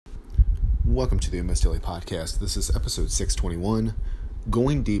Welcome to the MS Daily Podcast. This is episode 621,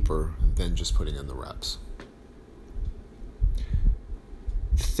 going deeper than just putting in the reps.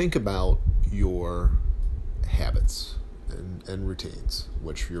 Think about your habits and routines,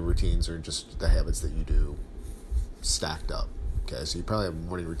 which your routines are just the habits that you do stacked up. Okay, so you probably have a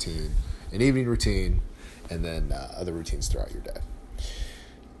morning routine, an evening routine, and then other routines throughout your day.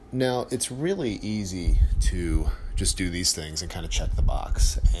 Now, it's really easy to just do these things and kind of check the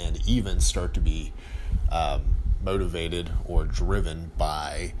box and even start to be motivated or driven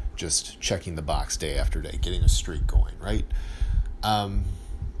by just checking the box day after day, getting a streak going, right?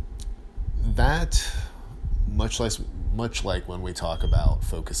 That, much like when we talk about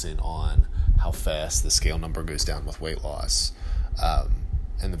focusing on how fast the scale number goes down with weight loss,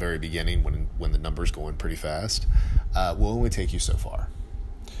 in the very beginning when the number's going pretty fast, will only take you so far.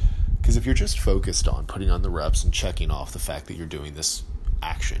 Because if you're just focused on putting on the reps and checking off the fact that you're doing this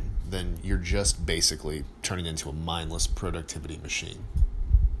action, then you're just basically turning into a mindless productivity machine.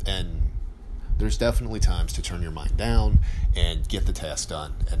 And there's definitely times to turn your mind down and get the task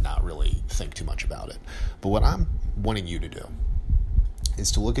done and not really think too much about it. But what I'm wanting you to do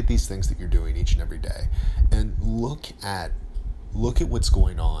is to look at these things that you're doing each and every day and look at what's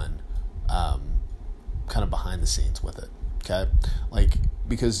going on kind of behind the scenes with it, okay?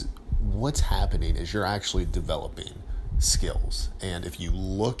 Because what's happening is you're actually developing skills. And if you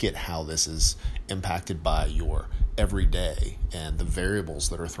look at how this is impacted by your everyday and the variables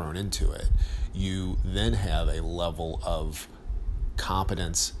that are thrown into it, you then have a level of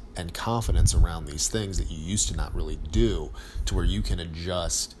competence and confidence around these things that you used to not really do, to where you can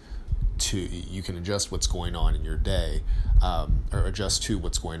adjust what's going on in your day, or adjust to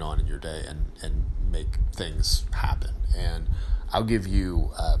what's going on in your day and make things happen. And I'll give you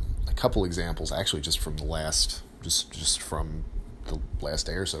a couple examples, actually, just from the last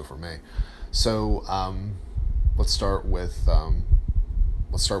day or so for me. So let's start with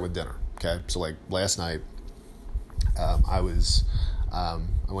dinner. Okay, so like last night, I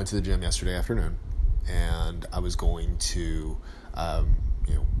went to the gym yesterday afternoon, and I was going to have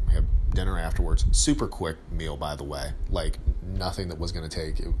dinner afterwards. Super quick meal, by the way. Like nothing that was going to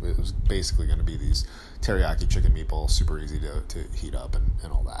take. It was basically going to be these teriyaki chicken meatballs, super easy to heat up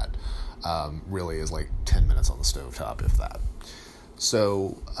and all that. Really is like 10 minutes on the stovetop, if that.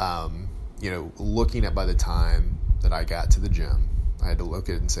 So, looking at by the time that I got to the gym, I had to look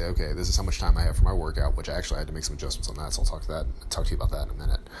at it and say, okay, this is how much time I have for my workout, which actually I had to make some adjustments on that, so I'll talk to you about that in a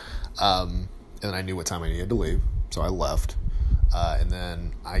minute. And then I knew what time I needed to leave, so I left. And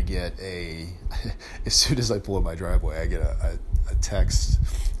then I get as soon as I pull up my driveway, I get a text.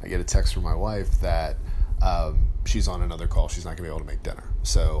 I get a text from my wife that she's on another call. She's not going to be able to make dinner.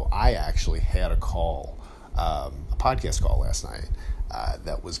 So I actually had a podcast call last night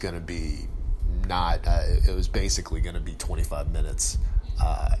that was going to be it was basically going to be 25 minutes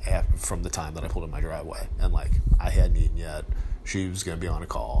from the time that I pulled in my driveway. And I hadn't eaten yet. She was going to be on a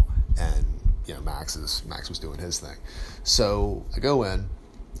call, and Max was doing his thing. So I go in,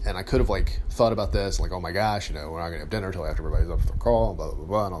 and I could have thought about this, oh my gosh, we're not gonna have dinner until after everybody's up for their call, blah blah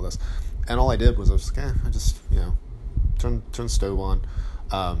blah, and all this. And all I did was I just turned the stove on,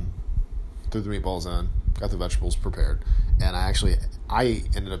 threw the meatballs in, got the vegetables prepared, and I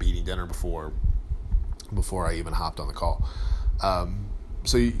ended up eating dinner before I even hopped on the call.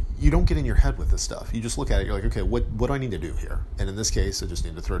 So you don't get in your head with this stuff. You just look at it. You're like, okay, what do I need to do here? And in this case, I just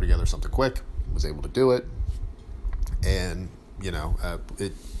need to throw together something quick. Was able to do it, and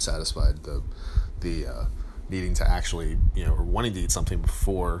it satisfied the needing to actually or wanting to eat something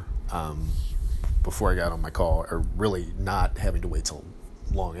before I got on my call, or really not having to wait till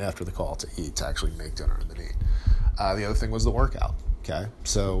long after the call to actually make dinner and then eat. The other thing was the workout. Okay,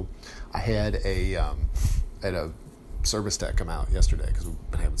 so I had a service tech come out yesterday because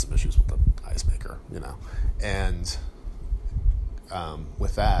we've been having some issues with the ice maker, and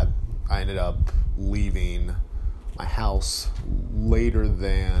with that, I ended up leaving my house later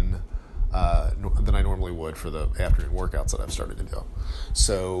than I normally would for the afternoon workouts that I've started to do.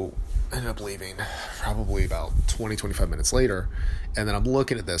 So I ended up leaving probably about 20-25 minutes later, and then I'm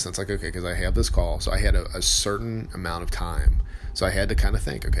looking at this, and it's okay, because I have this call, so I had a certain amount of time. So I had to kind of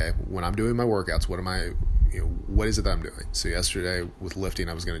think, okay, when I'm doing my workouts, what is it that I'm doing? So yesterday with lifting,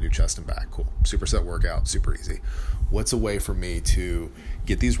 I was going to do chest and back. Cool. Superset workout, super easy. What's a way for me to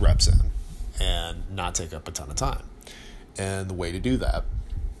get these reps in and not take up a ton of time? And the way to do that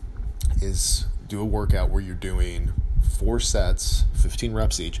is do a workout where you're doing 4 sets, 15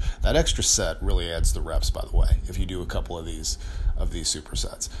 reps each. That extra set really adds the reps, by the way, if you do a couple of these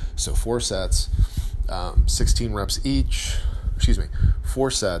supersets. So 4 sets, 16 reps each. 4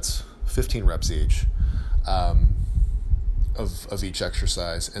 sets, 15 reps each of each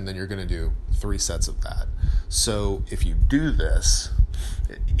exercise, and then you're going to do 3 sets of that. So if you do this,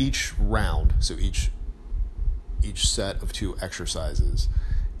 each round, so each set of 2 exercises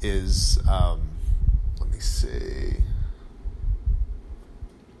is, let me see,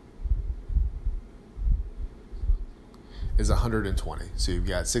 is 120. So you've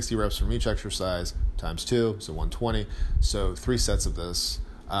got 60 reps from each exercise times 2, so 120. So 3 sets of this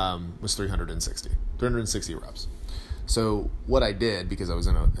was 360 reps. So what I did, because I was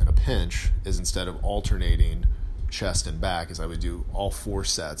in a pinch, is instead of alternating chest and back, is I would do all 4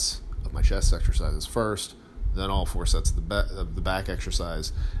 sets of my chest exercises first, then all 4 sets of the back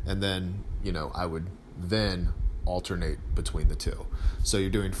exercise, and then, I would then alternate between the 2. So you're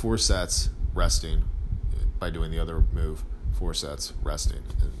doing 4 sets, resting by doing the other move, 4 sets, resting,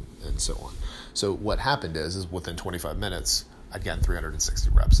 and so on. So what happened is within 25 minutes, I'd gotten 360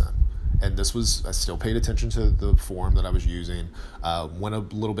 reps in. And I still paid attention to the form that I was using, went a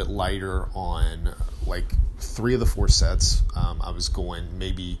little bit lighter on like 3 of the 4 sets. I was going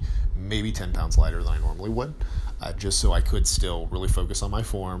maybe 10 pounds lighter than I normally would, just so I could still really focus on my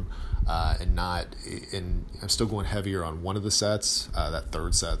form, and I'm still going heavier on one of the sets, that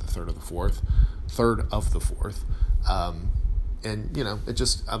third set, the third of the fourth.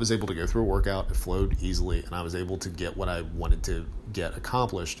 I was able to go through a workout. It flowed easily, and I was able to get what I wanted to get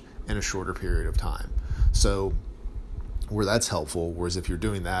accomplished in a shorter period of time. So where that's helpful, whereas if you're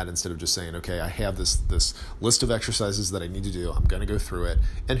doing that, instead of just saying, okay, I have this list of exercises that I need to do, I'm going to go through it.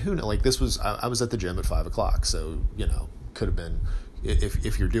 And who knows, like I was at the gym at 5:00. So, could have been,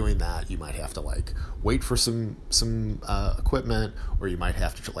 if you're doing that, you might have to like wait for some equipment, or you might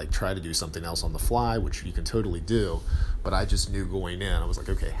have to like try to do something else on the fly, which you can totally do. But I just knew going in, I was like,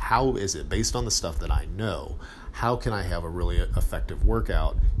 okay, how is it, based on the stuff that I know, how can I have a really effective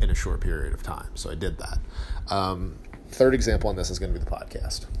workout in a short period of time? So I did that. Third example on this is going to be the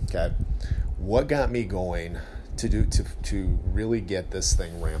podcast. Okay, what got me going to really get this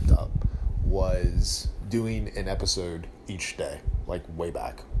thing ramped up was doing an episode each day, like way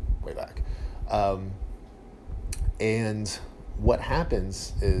back. And what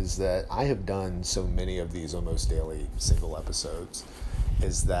happens is that I have done so many of these almost daily single episodes,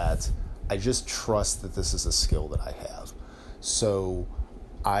 is that I just trust that this is a skill that I have. So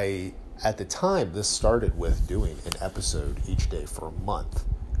at the time, this started with doing an episode each day for a month.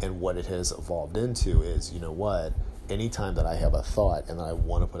 And what it has evolved into is, anytime that I have a thought and that I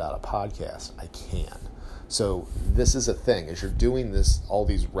want to put out a podcast, I can. So this is a thing, as you're doing all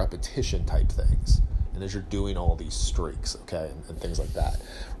these repetition type things, and as you're doing all these streaks, okay, and things like that,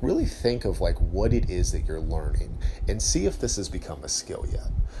 really think of like what it is that you're learning and see if this has become a skill yet.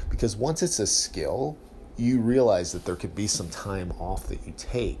 Because once it's a skill, you realize that there could be some time off that you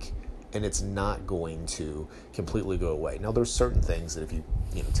take, and it's not going to completely go away. Now, there's certain things that if you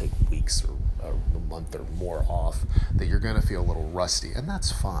take weeks or a month or more off, that you're going to feel a little rusty, and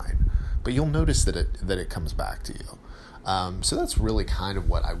that's fine. But you'll notice that it comes back to you. So that's really kind of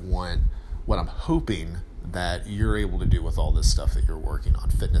what I want, what I'm hoping that you're able to do with all this stuff that you're working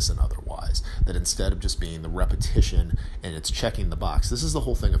on, fitness and otherwise, that instead of just being the repetition and it's checking the box, this is the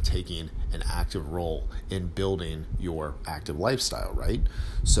whole thing of taking an active role in building your active lifestyle, right?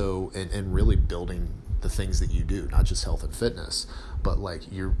 So, and really building the things that you do, not just health and fitness, but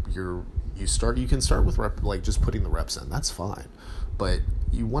like you can start with just putting the reps in. That's fine. But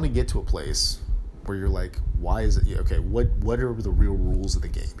you want to get to a place where you're like, why is it, okay, what are the real rules of the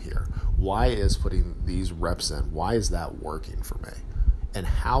game here? Why is putting these reps in, why is that working for me? And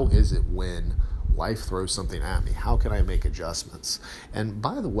how is it when life throws something at me? How can I make adjustments? And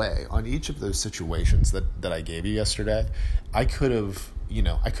by the way, on each of those situations that I gave you yesterday, I could have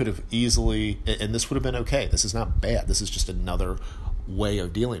easily, and this would have been okay. This is not bad. This is just another way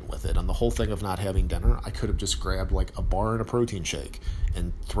of dealing with it. On the whole thing of not having dinner, I could have just grabbed like a bar and a protein shake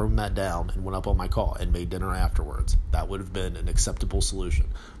and thrown that down and went up on my call and made dinner afterwards. That would have been an acceptable solution.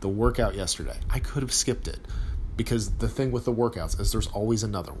 The workout yesterday, I could have skipped it, because the thing with the workouts is there's always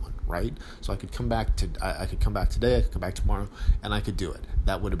another one, right? So I could come back today, I could come back tomorrow, and I could do it.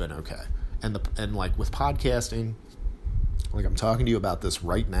 That would have been okay. And like with podcasting, like I'm talking to you about this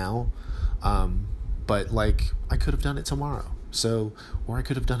right now, but like I could have done it tomorrow. So, or I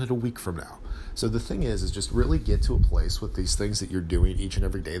could have done it a week from now. So the thing is just really get to a place with these things that you're doing each and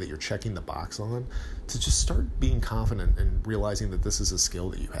every day that you're checking the box on, to just start being confident and realizing that this is a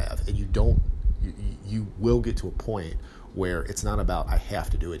skill that you have, and you will get to a point where it's not about I have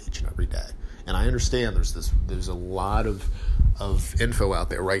to do it each and every day. And I understand there's a lot of info out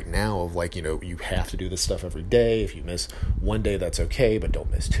there right now of like, you know, you have to do this stuff every day. If you miss one day, that's okay, but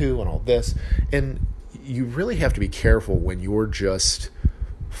don't miss two and all this. And you really have to be careful when you're just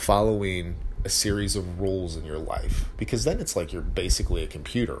following a series of rules in your life, because then it's like you're basically a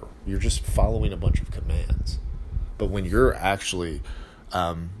computer. You're just following a bunch of commands. But when you're actually,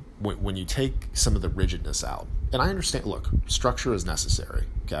 when you take some of the rigidness out, and I understand, look, structure is necessary,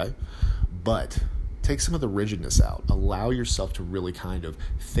 okay? But take some of the rigidness out. Allow yourself to really kind of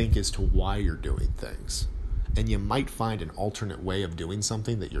think as to why you're doing things. And you might find an alternate way of doing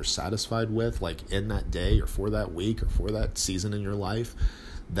something that you're satisfied with, like in that day or for that week or for that season in your life,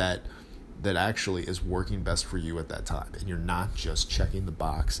 that actually is working best for you at that time. And you're not just checking the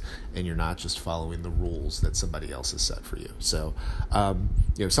box, and you're not just following the rules that somebody else has set for you. So,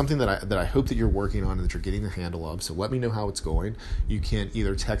 you know, something that I hope that you're working on and that you're getting the handle of. So let me know how it's going. You can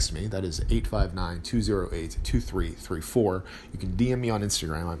either text me, that is 859-208-2334. You can DM me on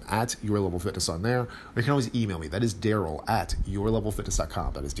Instagram. I'm at Your Level Fitness on there. Or you can always email me. That is Daryl at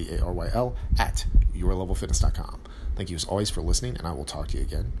yourlevelfitness.com. That is DARYL at yourlevelfitness.com. Thank you as always for listening, and I will talk to you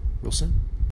again real soon.